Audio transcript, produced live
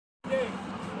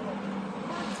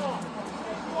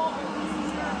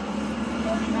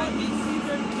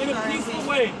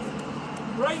say,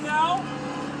 right now,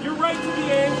 you're right to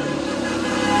be angry.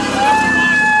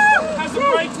 Everyone has a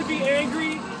right to be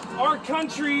angry. Our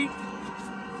country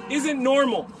isn't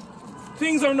normal.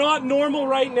 Things are not normal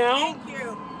right now. Thank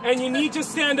you. And you need to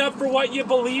stand up for what you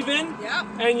believe in. Yep.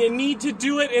 And you need to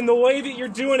do it in the way that you're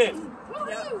doing it.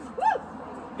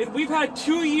 We've had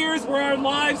 2 years where our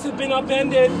lives have been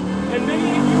upended, and many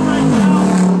of you right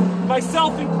now,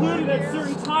 myself included at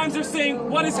certain times, are saying,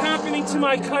 what is happening to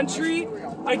my country?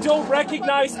 I don't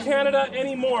recognize Canada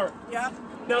anymore. Yep.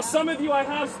 Now, some of you I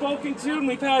have spoken to, and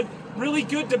we've had really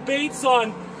good debates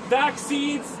on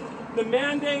vaccines, the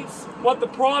mandates, what the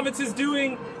province is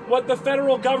doing, what the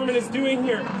federal government is doing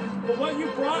here. But what you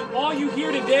brought all you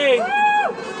here today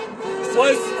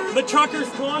was the truckers'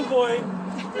 convoy,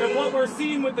 and what we're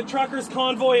seeing with the truckers'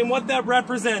 convoy and what that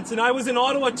represents. And I was in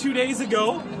Ottawa 2 days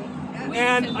ago,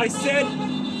 and I said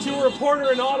to a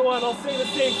reporter in Ottawa, and I'll say the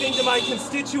same thing to my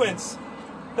constituents,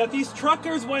 that these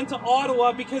truckers went to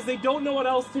Ottawa because they don't know what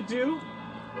else to do.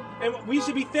 And we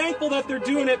should be thankful that they're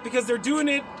doing it, because they're doing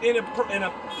it in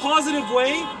a positive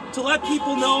way to let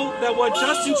people know that what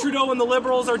Justin Trudeau and the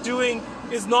Liberals are doing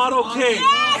is not okay.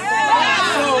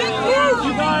 So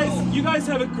you guys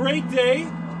have a great day.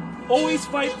 Always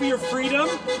fight for your freedom.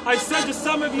 I've said to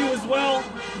some of you as well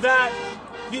that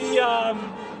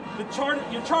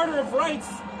your Charter of Rights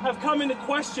have come into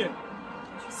question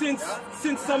since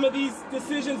some of these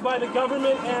decisions by the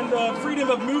government and the freedom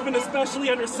of movement, especially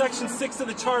under Section 6 of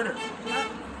the Charter.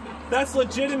 That's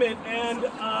legitimate, and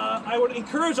I would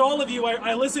encourage all of you.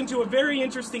 I listened to a very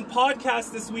interesting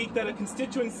podcast this week that a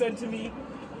constituent sent to me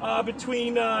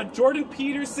between Jordan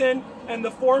Peterson and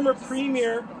the former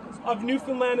Premier of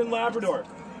Newfoundland and Labrador.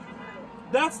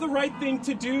 That's the right thing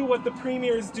to do, what the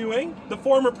Premier is doing, the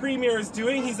former Premier is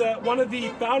doing. He's one of the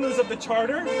founders of the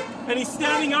Charter, and he's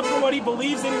standing up for what he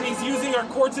believes in, and he's using our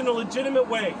courts in a legitimate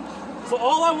way. So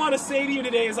all I want to say to you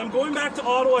today is I'm going back to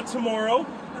Ottawa tomorrow,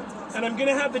 and I'm going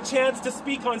to have the chance to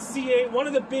speak on C8, one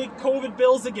of the big COVID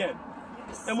bills again.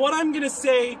 And what I'm going to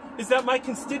say is that my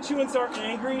constituents are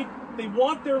angry. They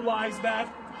want their lives back.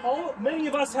 Many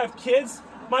of us have kids.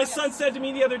 My son said to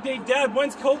me the other day, Dad,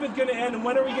 when's COVID going to end, and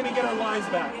when are we going to get our lives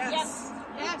back? Yes.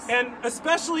 Yes. And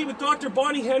especially with Dr.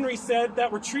 Bonnie Henry said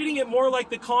that we're treating it more like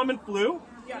the common flu.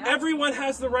 Yeah. Everyone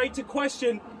has the right to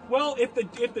question, well, if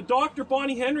the Dr.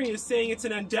 Bonnie Henry is saying it's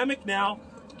an endemic now,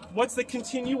 what's the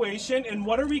continuation, and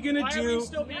what are we going to do?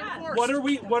 What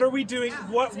are we doing?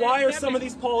 Why are some of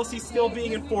these policies still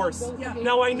being enforced?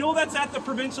 Now, I know that's at the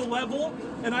provincial level,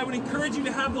 and I would encourage you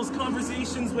to have those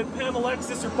conversations with Pam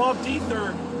Alexis or Bob Deeth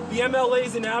or the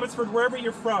MLAs in Abbotsford, wherever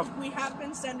you're from. We have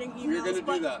been sending emails,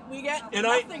 but we get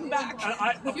nothing back.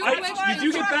 You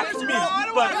do get back from me,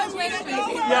 but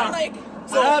yeah.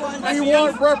 We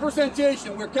want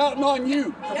representation. We're counting on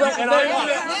you. And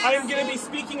I am going to be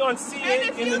speaking on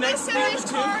C8 in the next week or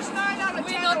two.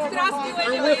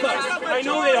 They're with us. I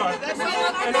know they are.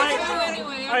 And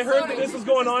I heard that this was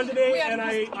going on today, and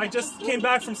I just came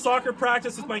back from soccer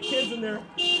practice with my kids, and they're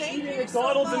eating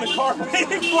McDonald's in the car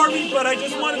waiting for me. But I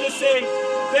just wanted to say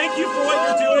thank you for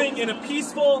what you're doing in a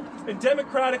peaceful and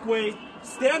democratic way.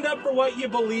 Stand up for what you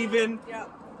believe in.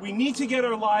 We need to get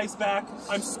our lives back.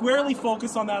 I'm squarely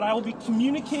focused on that. I will be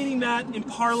communicating that in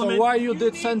Parliament. So why you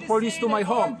did send police to my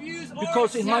home?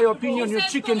 Because in my opinion, you're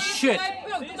chicken shit.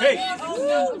 Hey,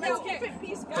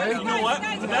 you know what?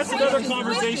 That's another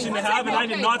conversation to have, and I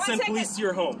did not send police to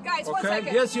your home. Okay?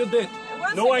 Yes, you did.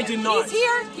 No, I did not.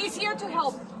 He's here to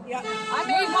help. I'm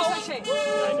very much ashamed.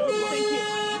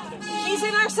 He's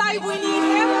in our side. We need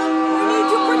him. We need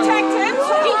to protect him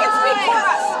so he can speak for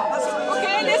us.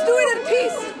 Okay, let's do it in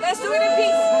peace. Let's do it in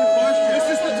peace. This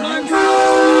is the time.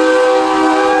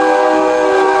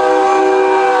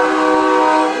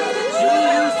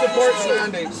 Support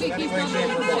mandates in any way, shape,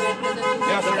 or form.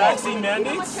 Yeah, the vaccine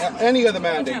mandates? Any of the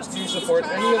mandates. Do you support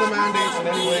any of the mandates in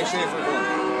any way, shape, or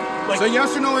form? So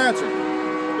yes or no answer.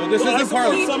 Well, this isn't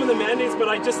Parliament. Some of the mandates, but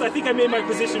I think I made my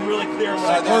position really clear.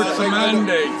 Support the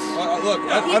mandates. Look,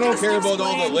 I don't care about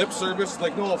all the lip service.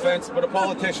 Like, no offense, but a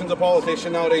politician's a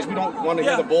politician nowadays. We don't want to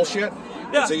hear the bullshit.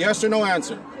 It's a yes or no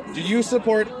answer. Do you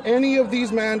support any of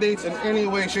these mandates in any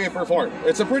way, shape, or form?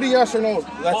 It's a pretty yes or no.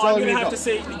 That's all I'm going to have to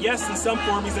say yes in some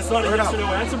form because it's not a yes or no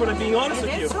answer, but I'm being honest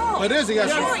with you. It is a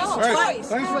yes or no. All right.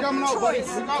 Thanks for coming out, buddy.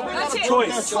 That's it.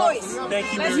 Choice.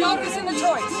 Thank you very much. Let's focus on the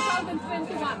choice.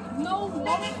 2021. No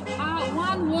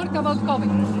one word about COVID.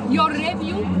 Your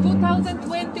review,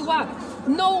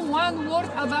 2021. No one word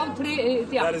about...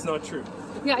 That is not true.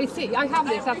 Yeah, I see. I have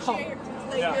this at home.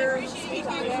 that you're speaking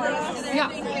for us.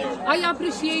 Yeah, I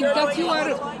appreciate that you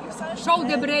are so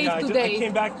brave today. I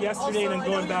came back yesterday and then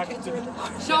going back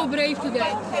to... So brave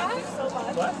today.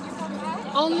 What?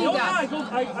 Only that.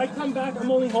 Yeah, I come back,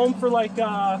 I'm only home for like,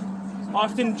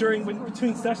 often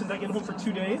between sessions I get home for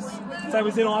 2 days. So I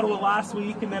was in Ottawa last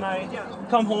week and then I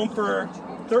come home for...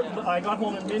 I got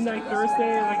home at midnight Thursday,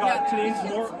 and I got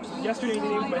yesterday and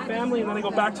today with my family, and then I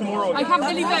go back tomorrow again.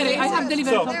 I have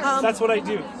delivery. So that's what I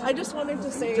do. I just wanted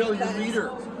to say Tell your leader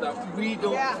that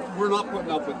we're not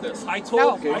putting up with this. I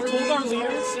told our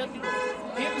leaders.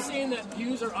 Him saying that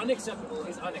views are unacceptable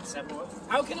is unacceptable.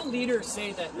 How can a leader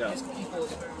say that his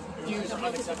people's views are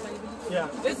unacceptable? Yeah.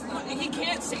 He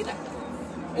can't say that.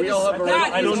 We all have a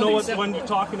right. I don't know what one you're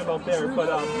talking about there, but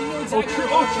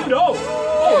Trudeau.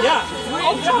 Oh yeah.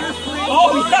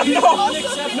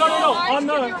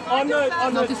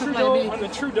 On the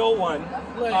Trudeau one,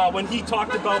 when he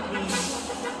talked about the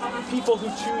people who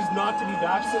choose not to be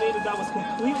vaccinated, that was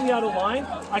completely out of line.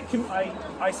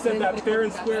 I said that fair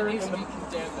and square in the...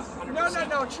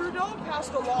 No. Trudeau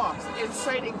passed a law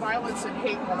inciting violence and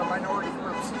hate on a minority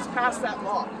groups. He's passed that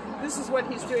law. This is what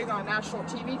he's doing on national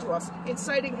TV to us,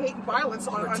 inciting hate and violence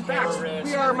on unvaxxed.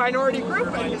 We are a minority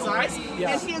group in his eyes,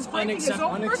 and he is breaking his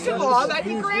own personal law that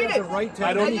he created.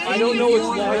 I don't know which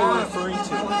law you're referring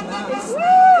to. It's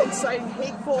inciting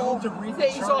hateful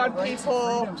things on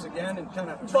people,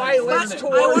 violence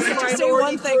towards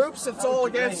minority groups. It's all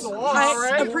against the law.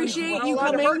 I appreciate you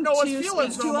coming to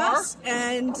speak to us,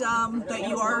 and that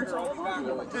you are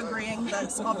agreeing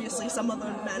that obviously some of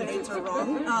the mandates are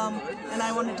wrong. And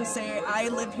I wanted to say I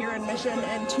live here in Mission,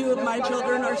 and 2 of my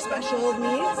children are special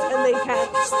needs, and they can't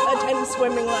attend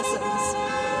swimming lessons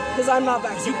because I'm not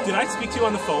vaccinated. Did I speak to you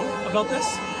on the phone about this?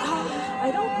 I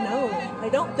don't know. I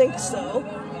don't think so.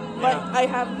 But I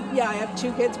have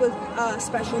 2 kids with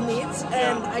special needs,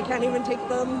 and I can't even take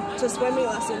them to swimming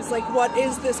lessons. Like, what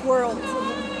is this world?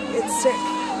 It's sick.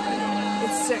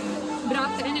 It's sick.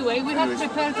 But anyway, we have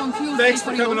prepared on Tuesday. Thanks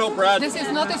for coming out, Brad. This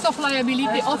is notice of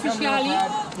liability officially.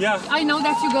 Yeah. I know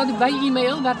that you got it by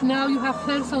email, but now you have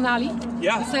personally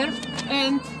served,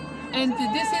 and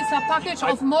this is a package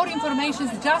of more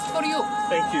information just for you.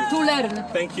 Thank you. To learn.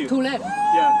 Thank you. To learn.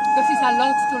 Yeah. Because it's a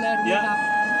lot to learn. Yeah.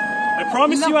 I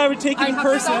promised you I would take it in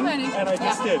person, and I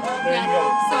just did. There you go.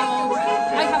 So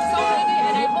I have so many,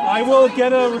 and I hope I will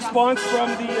get a response from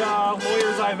the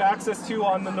lawyers I have access to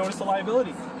on the notice of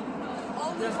liability.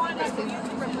 all we want is for you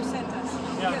to represent us.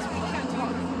 Because we can't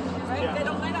talk. Right? They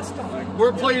don't let us talk.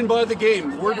 We're playing by the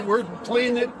game. We're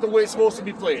playing it the way it's supposed to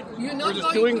be played. You're not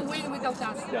going to win without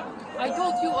us. Yeah. I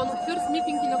told you on the first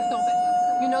meeting in October,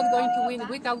 you're not going to win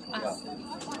without us.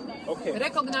 Okay.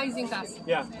 Recognizing us.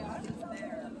 Yeah.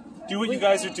 Do what you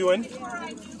guys are doing.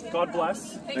 God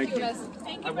bless. Thank you, Les.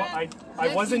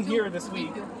 I wasn't here this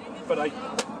week, but I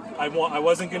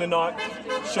wasn't going to not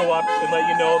show up and let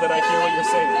you know that I hear what you're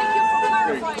saying. Thank you for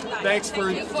clarifying that. Thanks for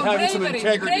having some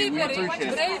integrity. We appreciate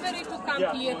it. Bravery to come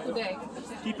here today.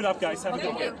 Keep it up, guys. Have a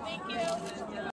good day. Thank you.